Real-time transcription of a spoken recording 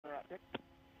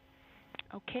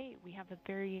Okay, we have a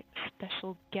very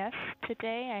special guest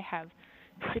today. I have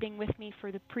sitting with me for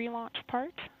the pre-launch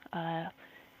part,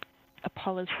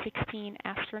 Apollo 16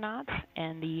 astronauts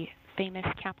and the famous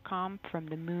Capcom from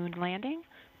the moon landing,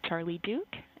 Charlie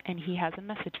Duke, and he has a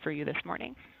message for you this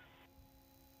morning.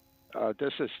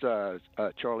 This is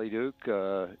Charlie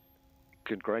Duke.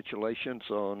 Congratulations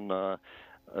on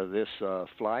this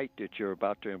flight that you're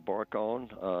about to embark on,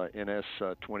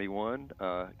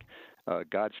 NS-21.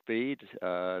 Godspeed.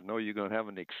 I know you're going to have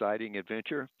an exciting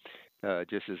adventure,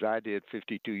 just as I did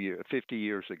 50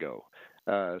 years ago.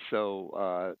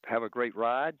 So have a great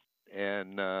ride,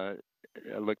 and I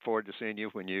look forward to seeing you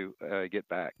when you get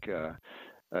back.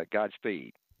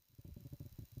 Godspeed.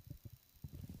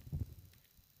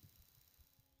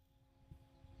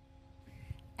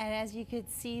 And as you could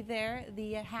see there,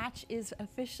 the hatch is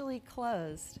officially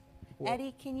closed. Well,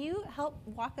 Eddie, can you help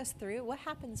walk us through what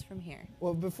happens from here?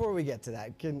 Well, before we get to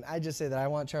that, can I just say that I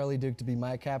want Charlie Duke to be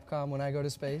my Capcom when I go to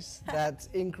space? That's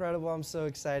incredible. I'm so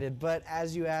excited. But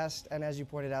as you asked and as you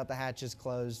pointed out, the hatch is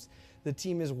closed. The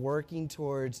team is working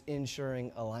towards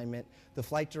ensuring alignment. The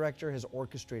flight director has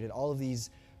orchestrated all of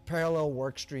these parallel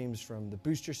work streams from the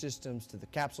booster systems to the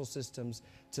capsule systems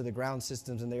to the ground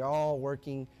systems, and they're all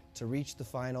working to reach the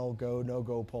final go,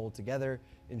 no-go poll together,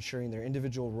 ensuring their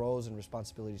individual roles and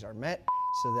responsibilities are met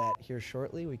so that here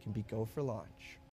shortly we can be go for launch.